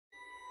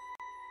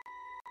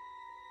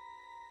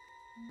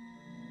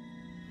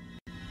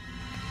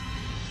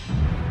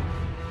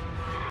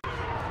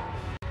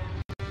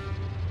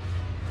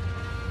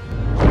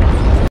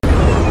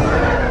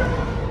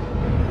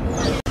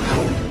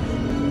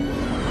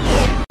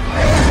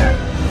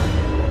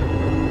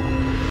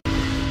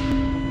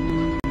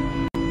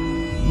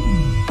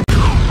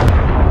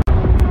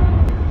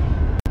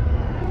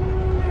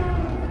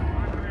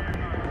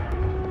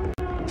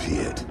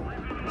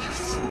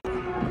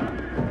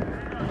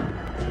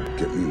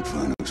Get me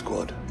Inferno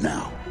Squad,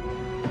 now.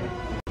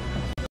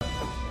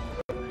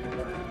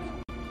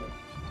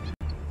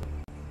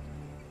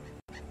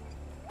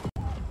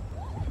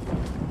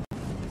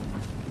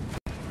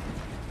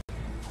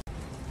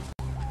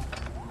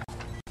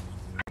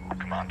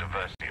 Commander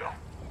Versio,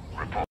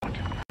 report.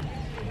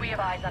 We have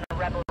eyes on a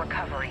rebel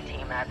recovery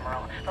team,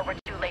 Admiral, but we're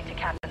too late to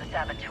capture the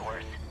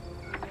saboteurs.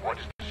 What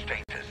is the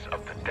status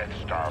of the Death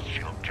Star's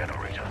shield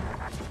generator?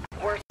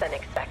 Worse than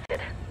expected.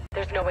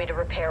 There's no way to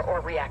repair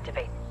or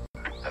reactivate.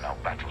 Then our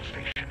battle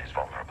station is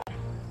vulnerable.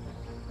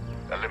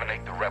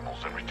 Eliminate the rebels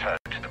and return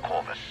to the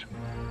Corvus.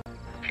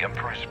 The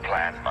Emperor's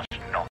plan must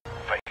not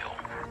fail.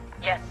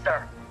 Yes,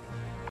 sir.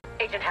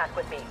 Agent Hask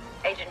with me.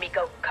 Agent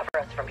Meeko, cover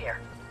us from here.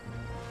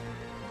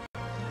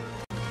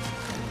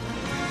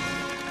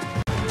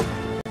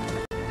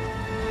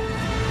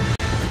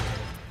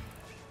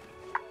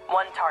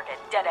 One target,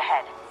 dead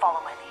ahead. Follow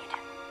my lead.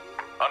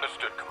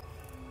 Understood,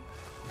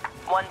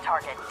 One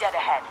target, dead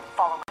ahead.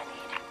 Follow my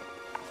lead.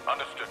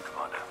 Understood,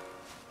 Commander.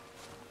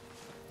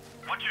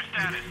 What's your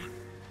status?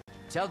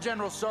 Tell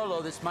General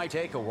Solo this might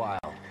take a while.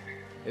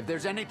 If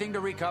there's anything to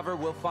recover,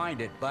 we'll find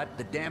it, but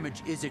the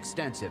damage is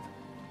extensive.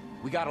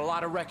 We got a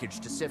lot of wreckage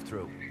to sift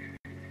through.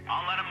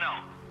 I'll let him know.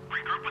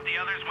 Regroup with the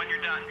others when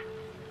you're done.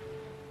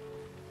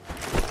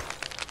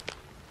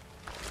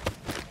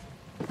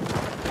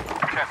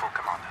 Careful,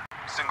 Commander.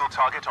 Single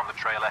target on the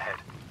trail ahead.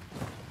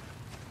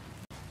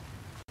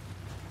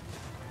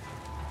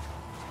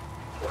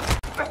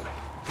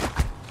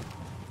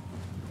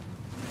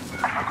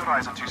 I've got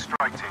eyes on two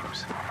strike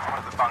teams. One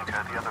at the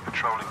bunker, the other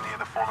patrolling near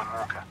the fallen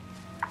walker.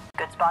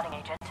 Good spotting,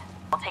 Agent.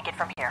 We'll take it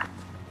from here.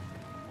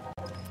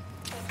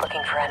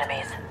 Looking for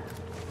enemies.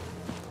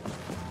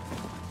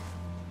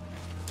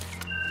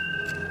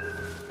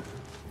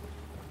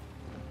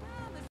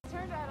 This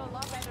turned out a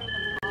lot better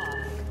than thought.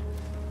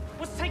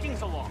 What's taking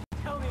so long?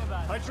 Tell me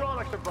about it.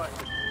 Hydraulic device.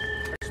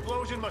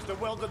 Explosion must have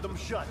welded them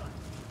shut.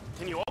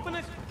 Can you open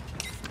it?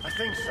 I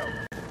think so.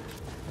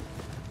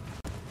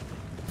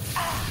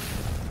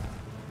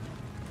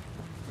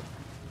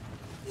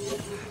 You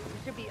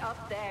should be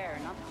up there,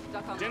 not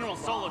stuck on General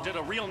this Solo wall. did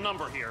a real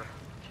number here.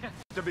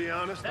 To be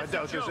honest, That's I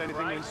doubt a there's joke,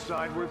 anything right?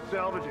 inside worth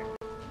salvaging.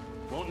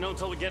 Won't know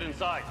till we get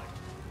inside.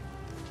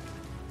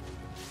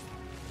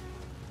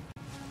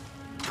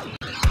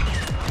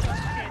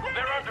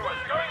 They're under us,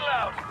 going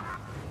loud!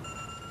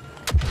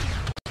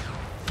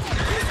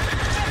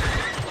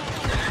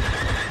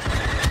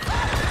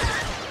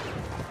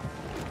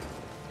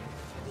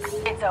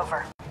 It's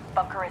over.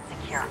 Bunker is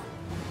secure.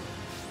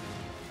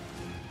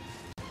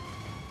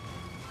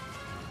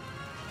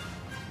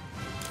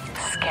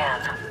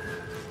 Scan.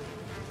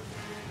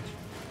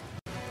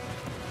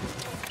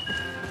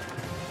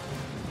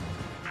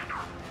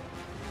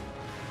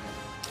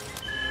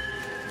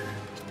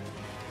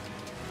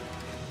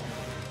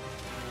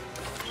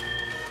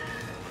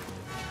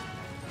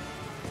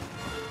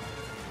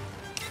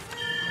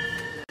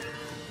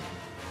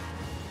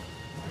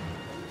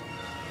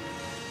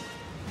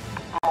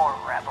 More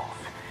rebels.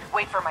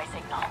 Wait for my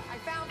signal. I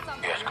found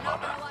something. Yes, You're not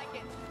Commander. gonna like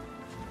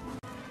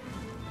it.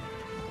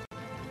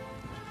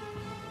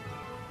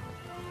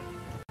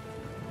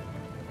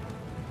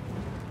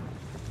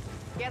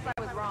 Guess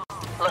I was wrong.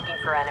 Looking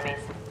for enemies.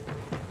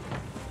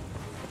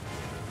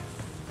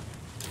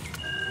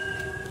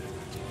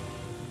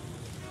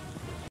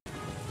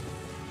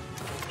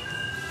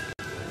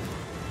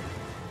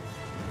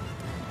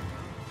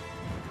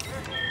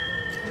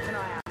 Keep an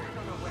eye out. I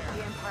don't know where.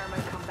 The Empire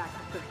might come back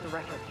to search the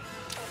wreckage.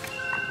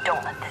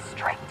 Don't let this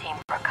strike team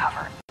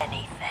recover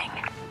anything.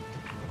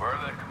 Where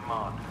are their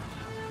commanders?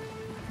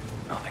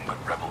 Nothing but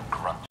rebel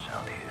grunts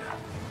out here.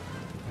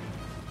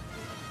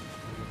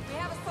 We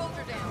have a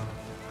soldier down.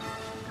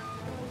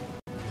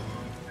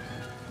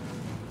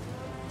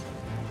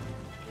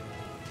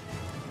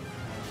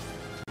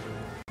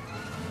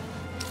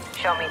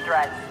 Show me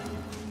threats.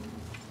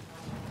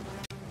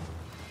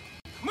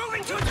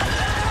 Moving to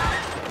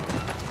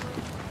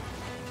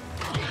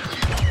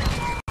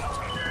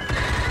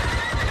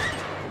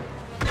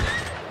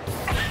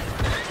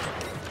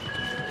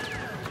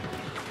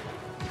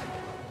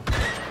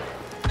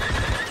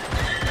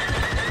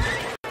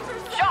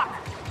Shock!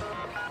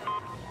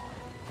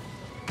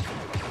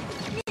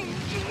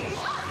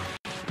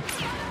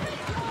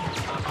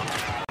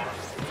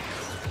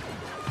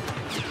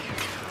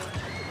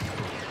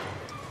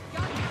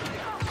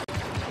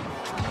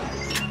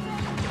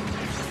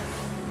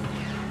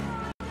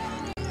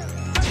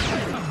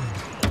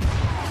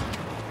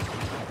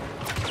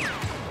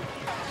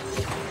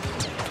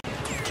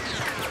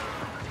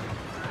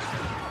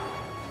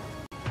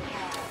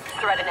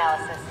 Threat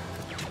analysis.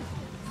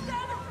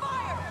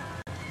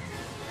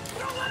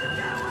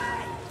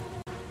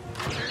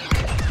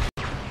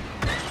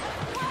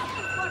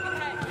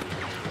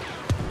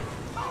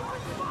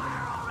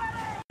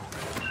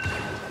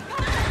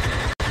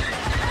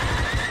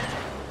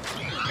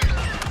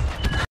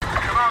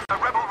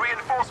 Commander, rebel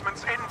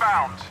reinforcements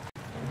inbound.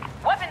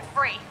 Weapons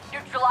free.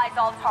 Neutralize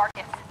all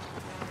targets.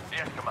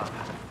 Yes,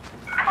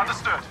 Commander.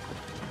 Understood.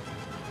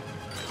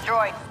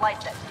 Droid,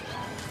 slice it.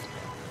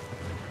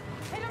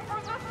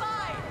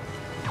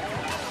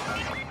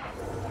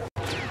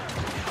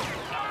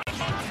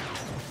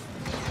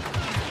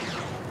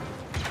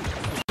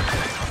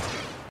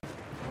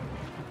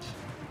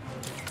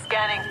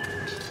 Scanning.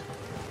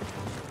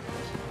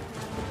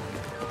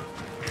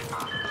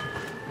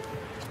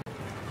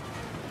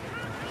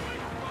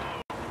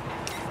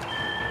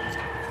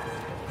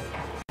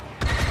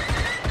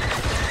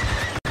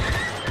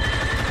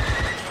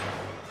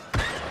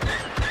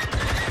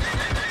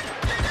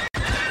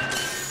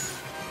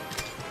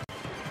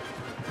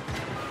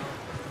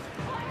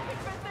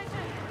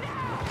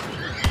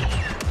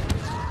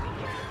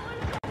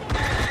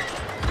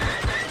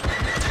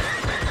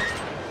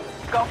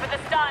 Go for the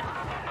stun.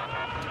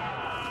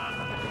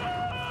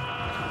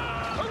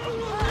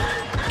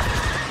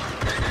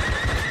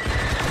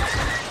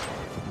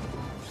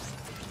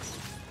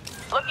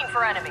 Looking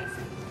for enemies.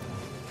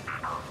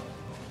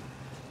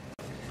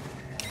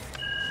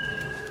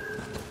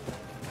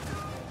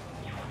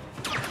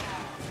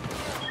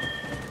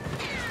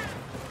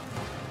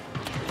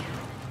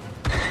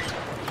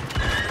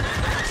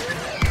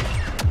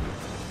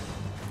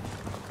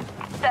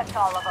 That's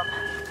all of them.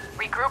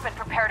 Regroup and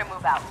prepare to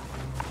move out.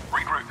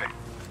 Regrouping.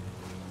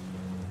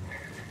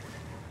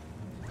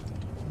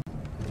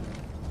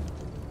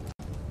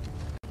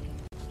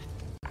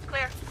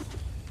 Clear.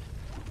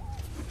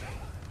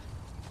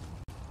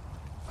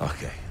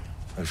 Okay.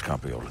 Those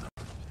can't be all of them.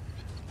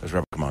 Those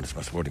rebel commanders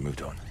must have already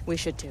moved on. We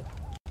should too.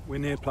 We're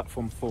near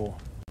platform 4.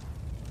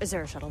 Is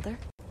there a shuttle there?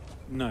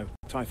 No,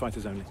 TIE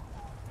fighters only.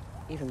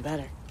 Even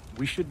better.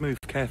 We should move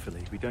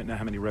carefully. We don't know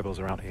how many rebels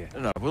are out here.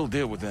 No, we'll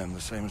deal with them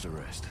the same as the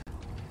rest.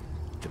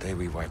 Today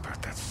we wipe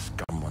out that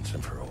scum once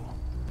and for all.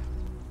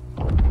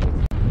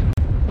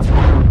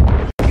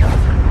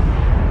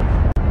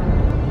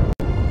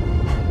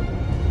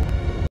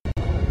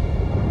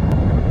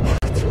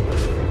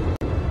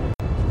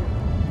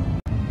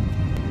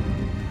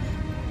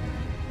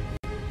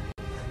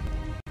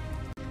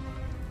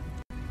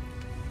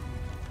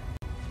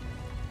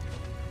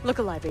 Look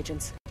alive,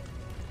 agents.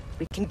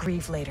 We can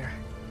grieve later.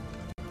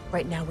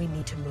 Right now, we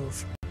need to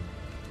move.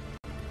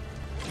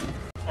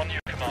 On you,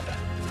 Commander.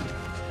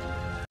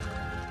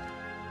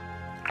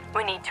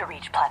 We need to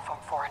reach Platform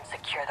 4 and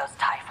secure those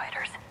TIE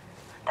fighters.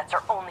 That's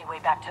our only way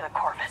back to the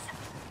Corvus.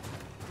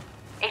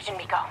 Agent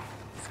Meeko,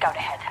 scout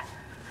ahead.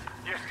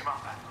 Yes,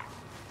 Commander.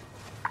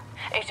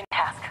 Agent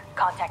Hask,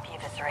 contact the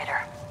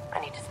Eviscerator. I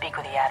need to speak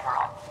with the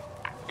Admiral.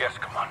 Yes,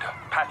 Commander.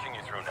 Patching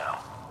you through now.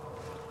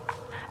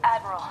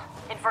 Admiral,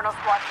 Inferno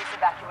Squad is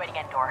evacuating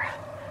Endor.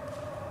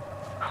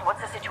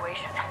 What's the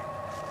situation?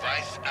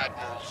 Vice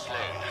Admiral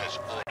Sloan has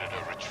ordered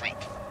a retreat.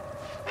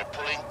 We're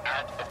pulling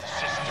out of the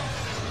system.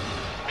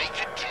 Make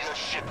it to your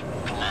ship,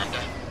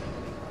 Commander.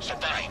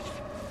 Survive.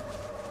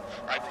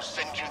 I will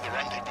send you the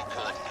rendezvous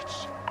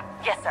coordinates.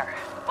 Yes, sir.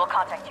 We'll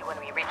contact you when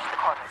we reach the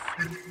Corvus.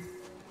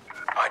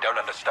 I don't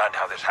understand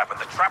how this happened.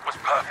 The trap was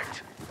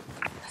perfect.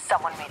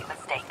 Someone made a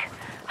mistake.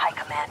 High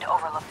Command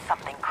overlooked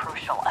something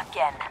crucial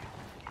again.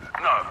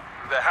 No,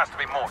 there has to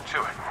be more to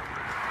it.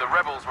 The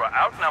rebels were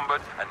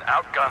outnumbered and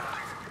outgunned.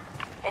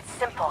 It's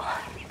simple.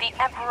 The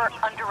Emperor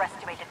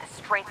underestimated the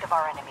strength of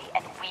our enemy,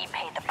 and we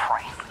paid the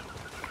price.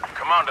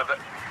 Commander,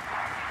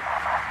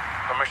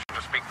 permission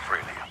to speak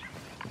freely.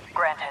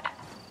 Granted.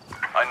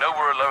 I know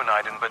we're alone,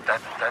 Iden, but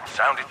that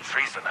sounded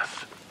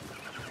treasonous.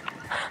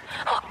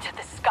 Look to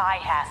the sky,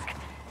 Hask.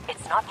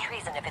 It's not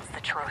treason if it's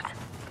the truth.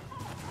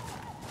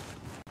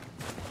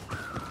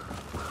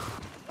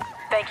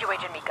 Thank you,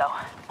 Agent Meeko.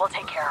 We'll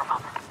take care of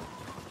them.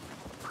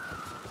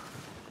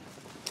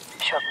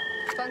 Sure.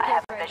 I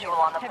have a visual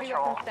on the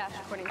patrol.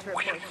 According to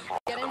reports.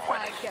 Get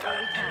inside, get what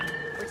we can.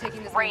 We're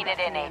taking this. Rein it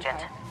in, Agent.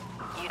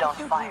 You don't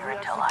fire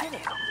until I do.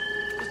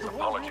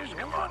 Apologies,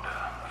 Commander.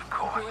 Of If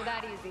course. it were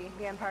that easy,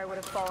 the Empire would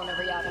have fallen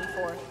over Yavin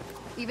 4.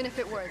 Even if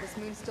it were, this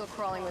moon's still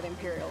crawling with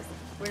Imperials.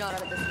 We're not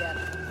out of this yet.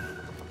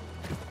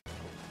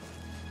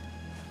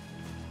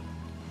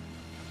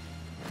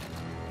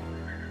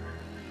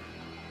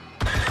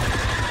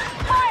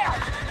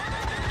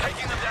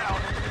 Taking them down.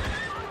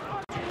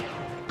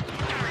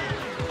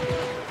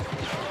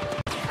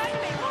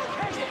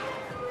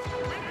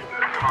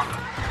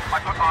 Commander,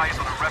 I've got eyes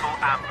on a rebel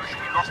ambush.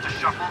 We lost a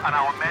shuttle and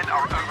our men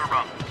are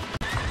overrun.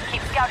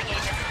 Keep scouting,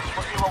 Agent.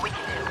 We'll see what we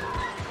can do.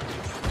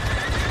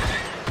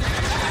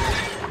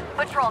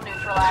 Patrol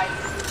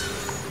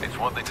neutralized. It's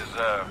what they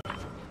deserve.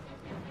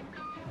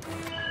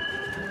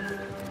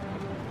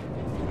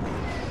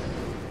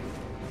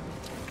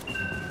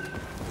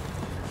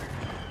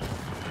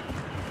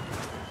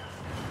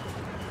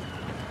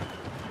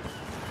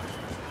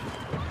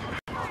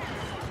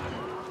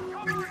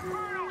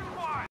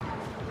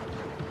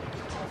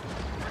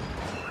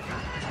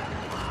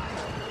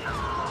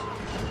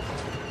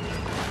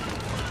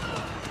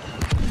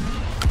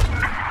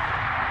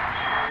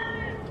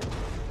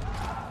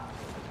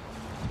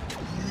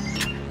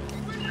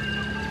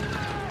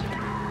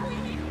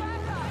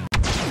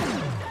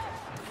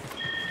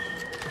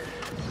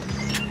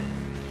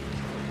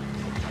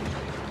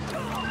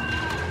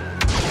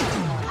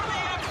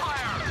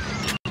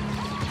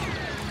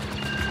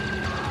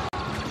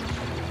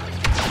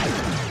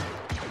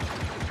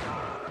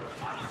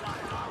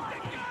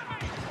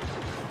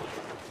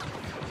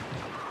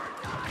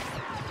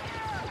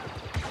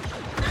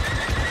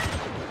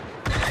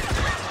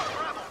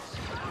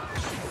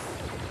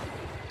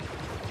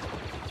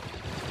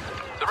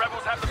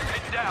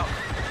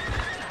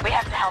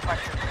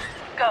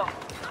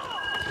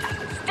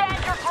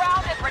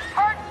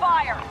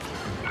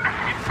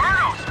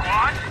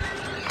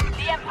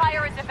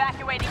 is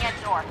evacuating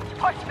Endor.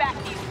 Push back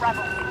these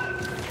rebels.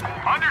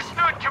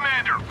 Understood,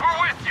 Commander.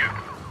 We're with you.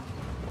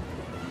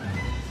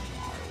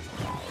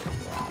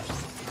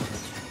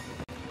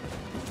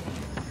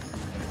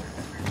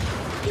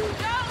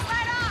 Don't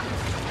let up!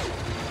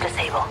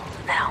 Disable,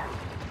 now.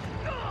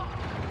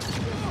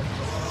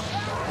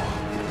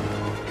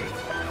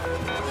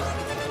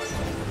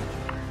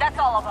 That's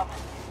all of them.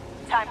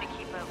 Time to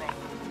keep moving.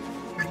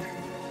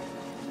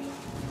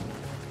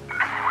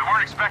 We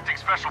weren't expecting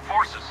special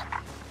forces.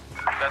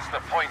 That's the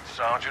point,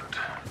 Sergeant.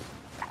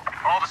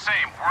 All the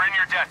same, we're in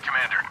your debt,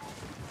 Commander.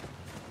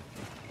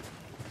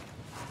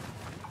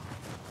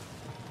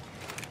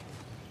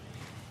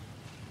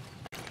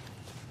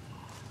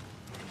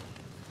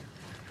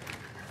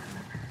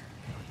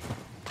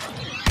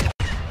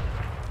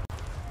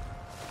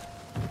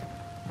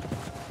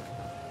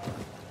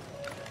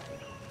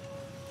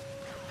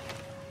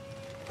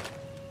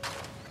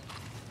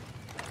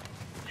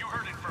 You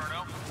heard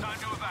Inferno. Time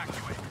to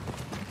evacuate.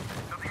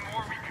 Nothing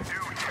more we can do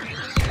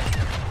here.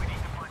 We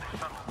need to find a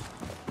shuttle.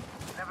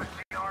 Never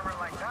seen armor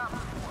like that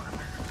before.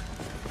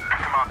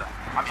 Commander,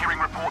 I'm hearing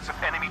reports of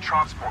enemy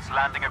transports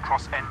landing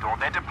across Endor.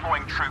 They're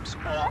deploying troops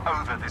all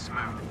over this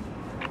moon.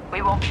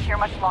 We won't be here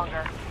much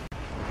longer.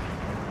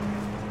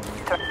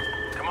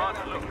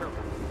 Commander, look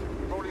careful.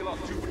 We've already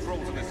lost 2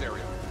 patrols in this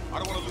area. I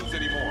don't want to lose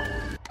any more.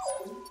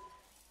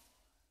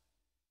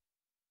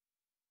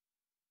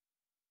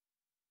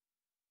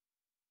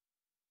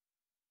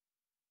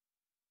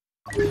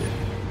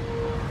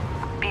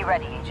 Be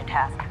ready, Agent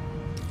Hask.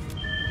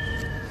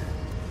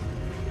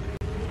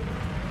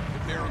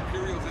 If there are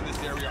Imperials in this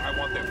area, I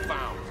want them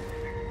found.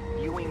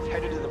 U-wings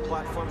headed to the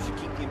platform should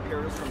keep the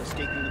Imperials from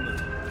escaping the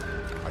moon.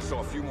 I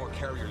saw a few more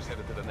carriers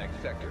headed to the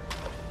next sector.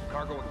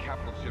 Cargo and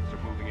capital ships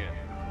are moving in.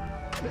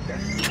 But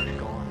that's not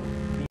gone.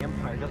 The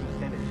Empire doesn't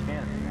stand a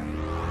chance now.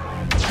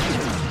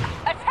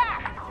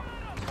 Attack!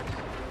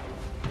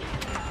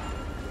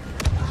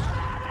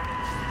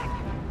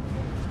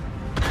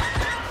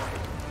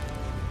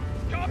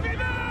 Copy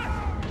that!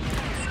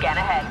 Scan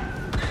ahead.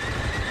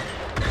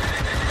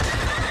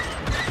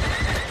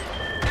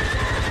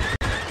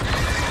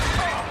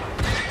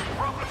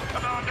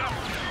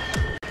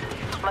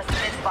 Must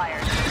have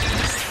misfired.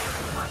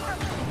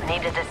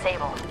 Need to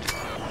disable.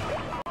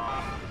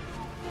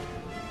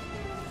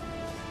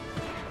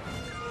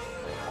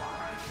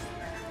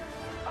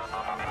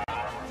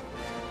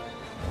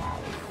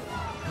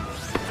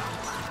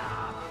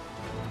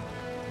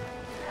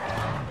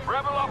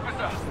 Rebel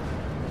officer!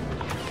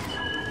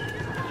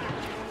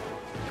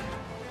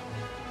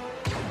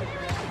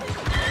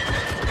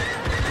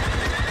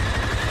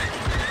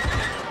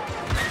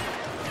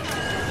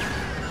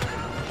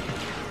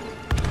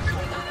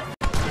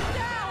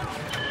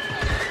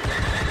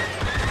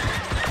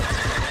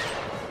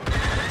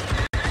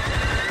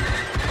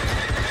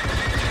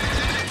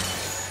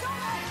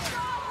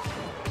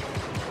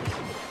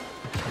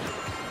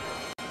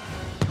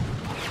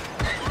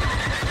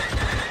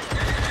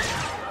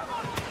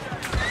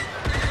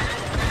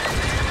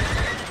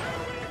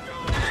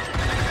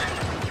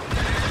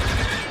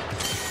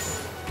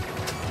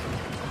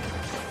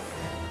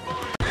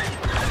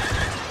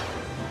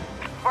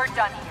 We're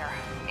done here.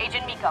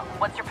 Agent Meeko,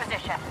 what's your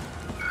position?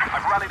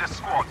 I've rallied a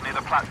squad near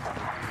the platform.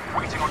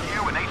 Waiting on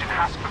you and Agent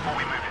Hask before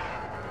we move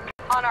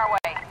in. On our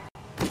way.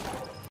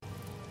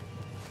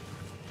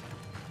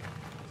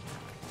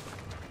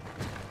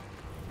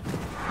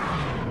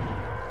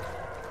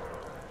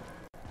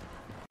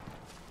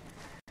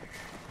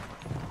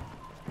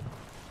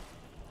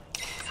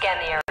 Scan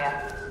the area.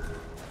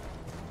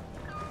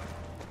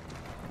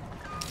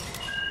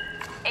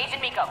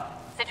 Agent Meeko,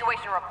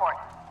 situation report.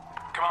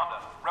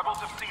 Commander, rebels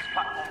have seized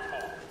platform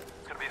 4.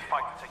 It's gonna be a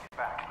fight to take it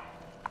back.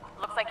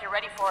 Looks like you're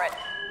ready for it.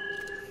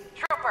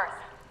 Troopers,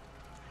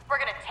 we're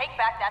gonna take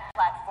back that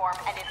platform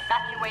and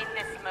evacuate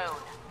this moon.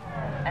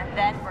 And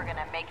then we're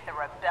gonna make the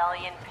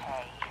rebellion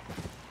pay.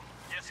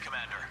 Yes,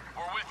 Commander.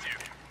 We're with you.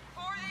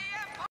 For the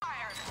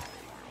Empire!